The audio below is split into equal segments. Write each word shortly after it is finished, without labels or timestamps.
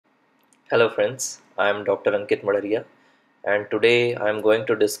Hello friends, I am Dr. Ankit Madharia and today I am going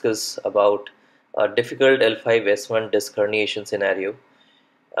to discuss about a difficult L5-S1 disc herniation scenario.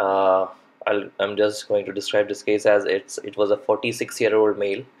 Uh, I'm just going to describe this case as it was a 46-year-old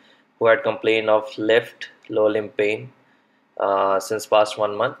male who had complained of left lower limb pain since past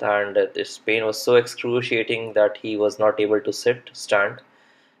 1 month, and this pain was so excruciating that he was not able to sit, stand.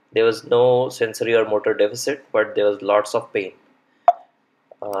 There was no sensory or motor deficit, but there was lots of pain.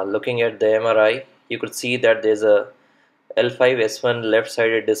 Looking at the MRI, you could see that there's a L5-S1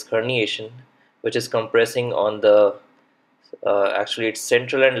 left-sided disc herniation, which is compressing on the actually it's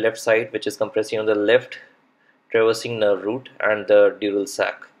central and left side, which is compressing on the left traversing nerve root and the dural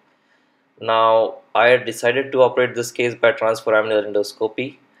sac. Now, I had decided to operate this case by transforaminal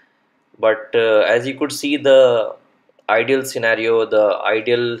endoscopy, but as you could see, the ideal scenario, the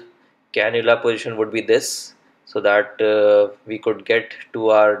ideal cannula position would be this, so that we could get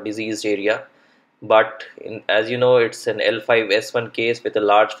to our diseased area. But as you know, it's an L5-S1 case with a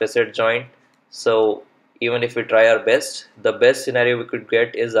large facet joint, so even if we try our best, the best scenario we could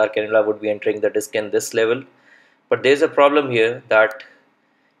get is our cannula would be entering the disc in this level. But there's a problem here that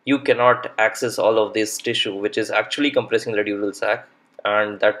you cannot access all of this tissue which is actually compressing the dural sac,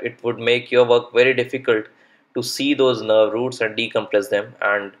 and that it would make your work very difficult to see those nerve roots and decompress them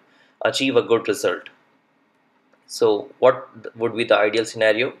and achieve a good result. So what would be the ideal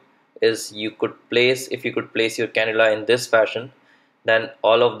scenario is if you could place your cannula in this fashion, then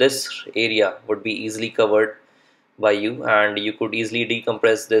all of this area would be easily covered by you and you could easily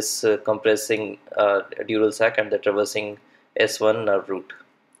decompress this compressing dural sac and the traversing S1 nerve root.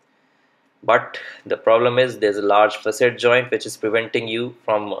 But the problem is there's a large facet joint which is preventing you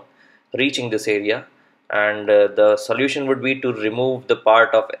from reaching this area, and the solution would be to remove the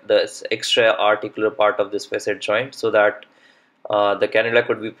part of this extra articular part of this facet joint so that the cannula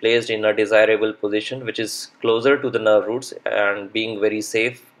could be placed in a desirable position which is closer to the nerve roots and being very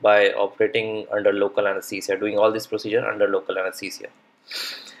safe by operating under local anesthesia, doing all this procedure under local anesthesia.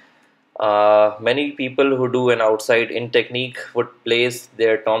 Many people who do an outside in technique would place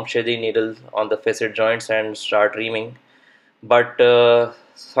their Tom Shetty needle on the facet joints and start reaming, but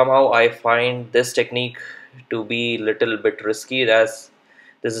somehow I find this technique to be little bit risky, as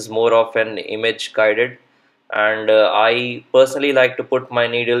this is more of an image guided, and I personally like to put my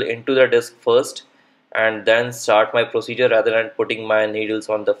needle into the disc first and then start my procedure rather than putting my needles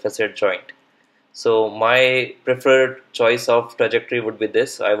on the facet joint. So my preferred choice of trajectory would be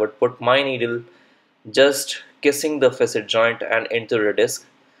this: I would put my needle just kissing the facet joint and into the disc,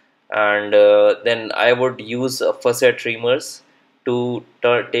 and then I would use a facet Reamers to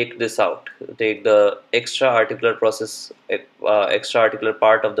take this out, take the extra articular extra articular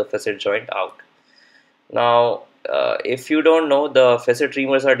part of the facet joint out. Now, if you don't know, the facet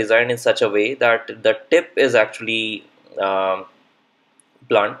Reamers are designed in such a way that the tip is actually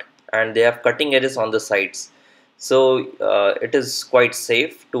blunt and they have cutting edges on the sides. So it is quite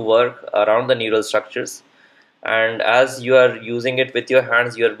safe to work around the neural structures, and as you are using it with your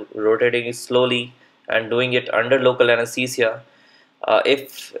hands, you are rotating it slowly and doing it under local anesthesia.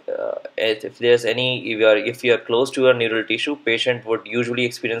 If there's any, if you are close to a neural tissue, patient would usually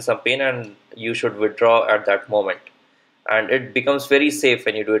experience some pain and you should withdraw at that moment, and it becomes very safe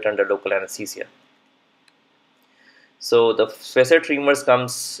when you do it under local anesthesia. So the facet Reamers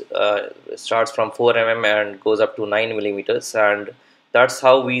starts from 4 mm and goes up to 9 millimeters, and that's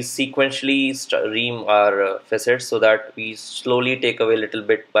how we sequentially ream our facets, so that we slowly take away little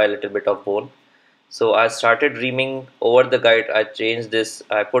bit by little bit of bone. So I started reaming over the guide. I changed this.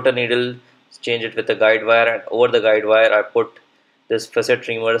 I put a needle, change it with a guide wire, and over the guide wire I put this facet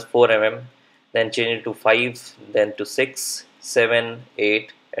Reamers 4 mm, then change it to 5, then to 6, 7,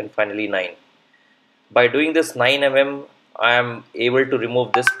 8, and finally 9. By doing this 9 mm, I am able to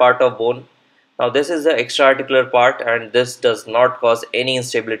remove this part of bone. Now this is the extra articular part, and this does not cause any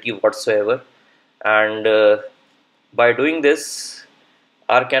instability whatsoever. And by doing this,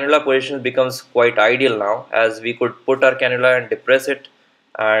 our cannula position becomes quite ideal now, as we could put our cannula and depress it,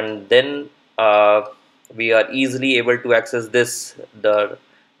 and then we are easily able to access the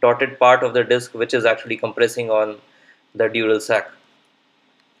dotted part of the disc which is actually compressing on the dural sac.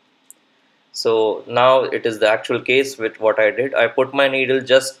 So now it is the actual case with what I did. I put my needle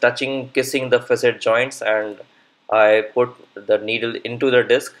just kissing the facet joints, and I put the needle into the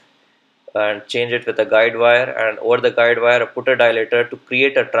disc and change it with a guide wire, and over the guide wire I put a dilator to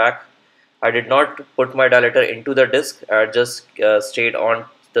create a track. I did not put my dilator into the disc, I just stayed on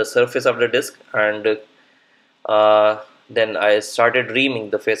the surface of the disc, and then I started reaming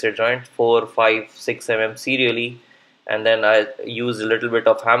the facet joint 4, 5, 6 mm serially, and then I used a little bit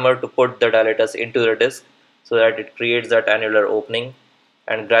of hammer to put the dilators into the disc so that it creates that annular opening,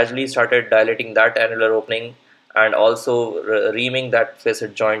 and gradually started dilating that annular opening and also reaming that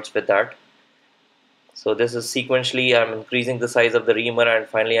facet joints with that. So this is sequentially I'm increasing the size of the reamer, and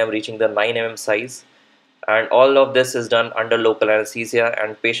finally I'm reaching the 9 mm size, and all of this is done under local anesthesia,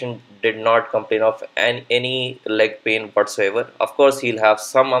 and patient did not complain of any leg pain whatsoever. Of course he'll have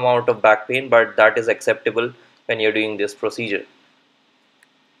some amount of back pain, but that is acceptable when you're doing this procedure.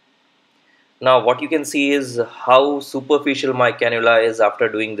 Now what you can see is how superficial my cannula is after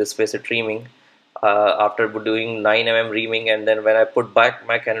doing this facet reaming. After doing 9 mm reaming, and then when I put back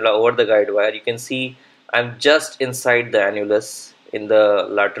my cannula over the guide wire, you can see I'm just inside the annulus in the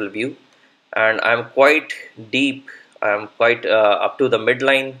lateral view, and I'm quite deep. I'm quite up to the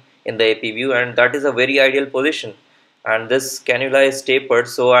midline in the AP view, and that is a very ideal position. And this cannula is tapered,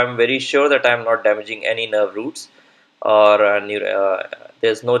 so I'm very sure that I'm not damaging any nerve roots, or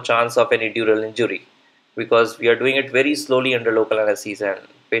there's no chance of any dural injury, because we are doing it very slowly under local anesthesia, and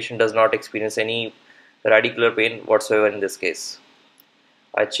patient does not experience any radicular pain whatsoever in this case.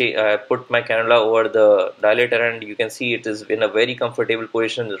 I put my cannula over the dilator, and you can see it is in a very comfortable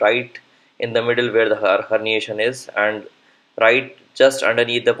position right in the middle where the herniation is, and right just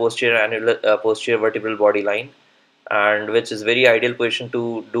underneath the posterior vertebral body line, and which is very ideal position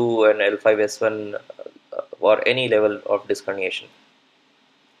to do an L5-S1 or any level of disc herniation.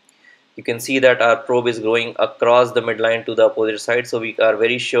 You can see that our probe is growing across the midline to the opposite side, so we are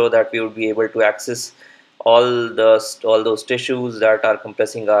very sure that we would be able to access all those tissues that are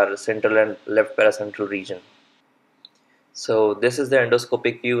compressing our central and left paracentral region. So this is the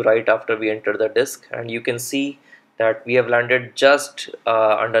endoscopic view right after we enter the disc, and you can see that we have landed just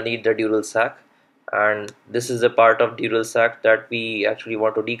underneath the dural sac, and this is the part of dural sac that we actually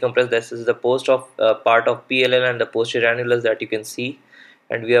want to decompress. This is the part of PLL and the posterior annulus that you can see,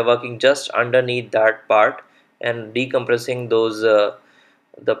 and we are working just underneath that part and decompressing those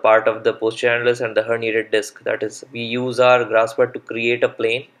the part of the posterior annulus and the herniated disc. That is, we use our grasper to create a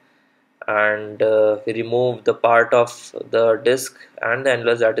plane, and we remove the part of the disc and the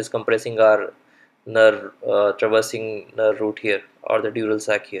annulus that is compressing our nerve, traversing nerve root here, or the dural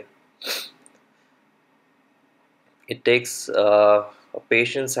sac here. It takes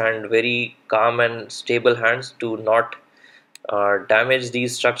patience and very calm and stable hands to not damage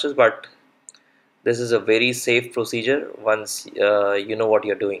these structures, but this is a very safe procedure once you know what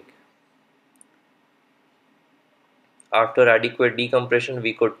you're doing. After adequate decompression,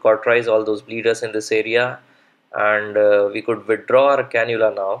 we could cauterize all those bleeders in this area, and we could withdraw our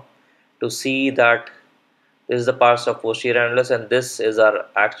cannula now to see that this is the parts of posterior annulus, and this is our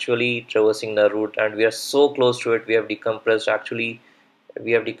actually traversing the root, and we are so close to it. We have decompressed, actually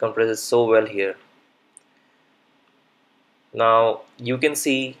we have decompressed it so well here. Now you can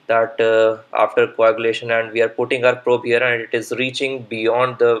see that after coagulation, and we are putting our probe here, and it is reaching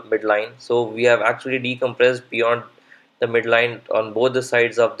beyond the midline, so we have actually decompressed beyond the midline on both the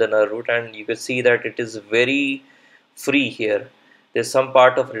sides of the nerve root, and you can see that it is very free here. There's some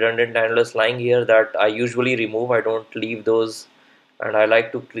part of redundant annulus lying here that I usually remove. I don't leave those, and I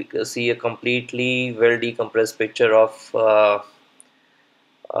like to see a completely well decompressed picture of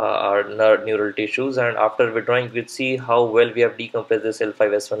our neural tissues. And after withdrawing, you can see how well we have decompressed this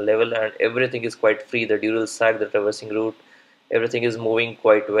L5-S1 level, and everything is quite free. The dural sac, the traversing root, everything is moving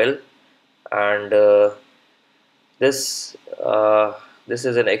quite well, and this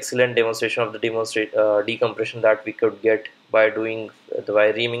is an excellent demonstration of the decompression that we could get by reaming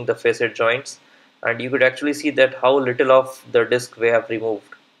the facet joints. And you could actually see that how little of the disc we have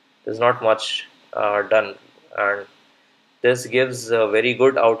removed. There's not much done, and this gives a very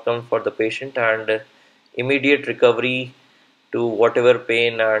good outcome for the patient and immediate recovery to whatever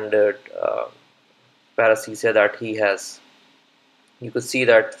pain and paresthesia that he has. You could see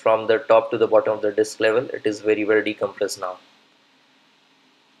that from the top to the bottom of the disc level, it is very well decompressed now,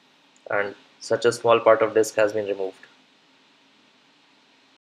 and such a small part of disc has been removed.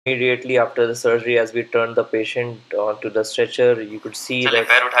 Immediately after the surgery, as we turned the patient onto the stretcher, you could see that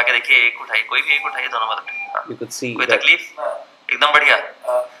you could see that एकदम बढ़िया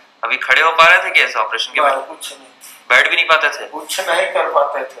अभी खड़े हो पा रहे थे कैसे operation के बाद कुछ नहीं बैठ भी नहीं पाते थे कुछ नहीं कर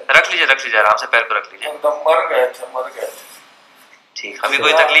पाते थे रख लीजिए आराम से पैर को रख लीजिए एकदम मर गए थे ठीक अभी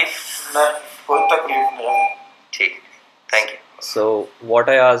कोई तकलीफ नहीं कोई तकलीफ नहीं ठीक thank you. So what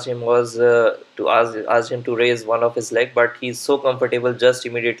I asked him was to ask him to raise one of his leg, but he's so comfortable just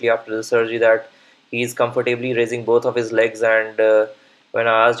immediately after the surgery that he's comfortably raising both of his legs. And when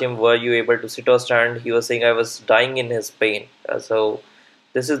I asked him, were you able to sit or stand, he was saying I was dying in his pain. So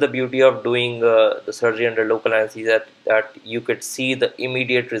This is the beauty of doing the surgery under local anesthesia, that you could see the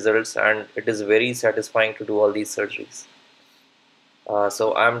immediate results, and it is very satisfying to do all these surgeries.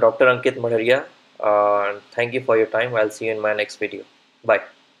 So I'm Dr. Ankit Madharia, and thank you for your time. I'll see you in my next video. Bye.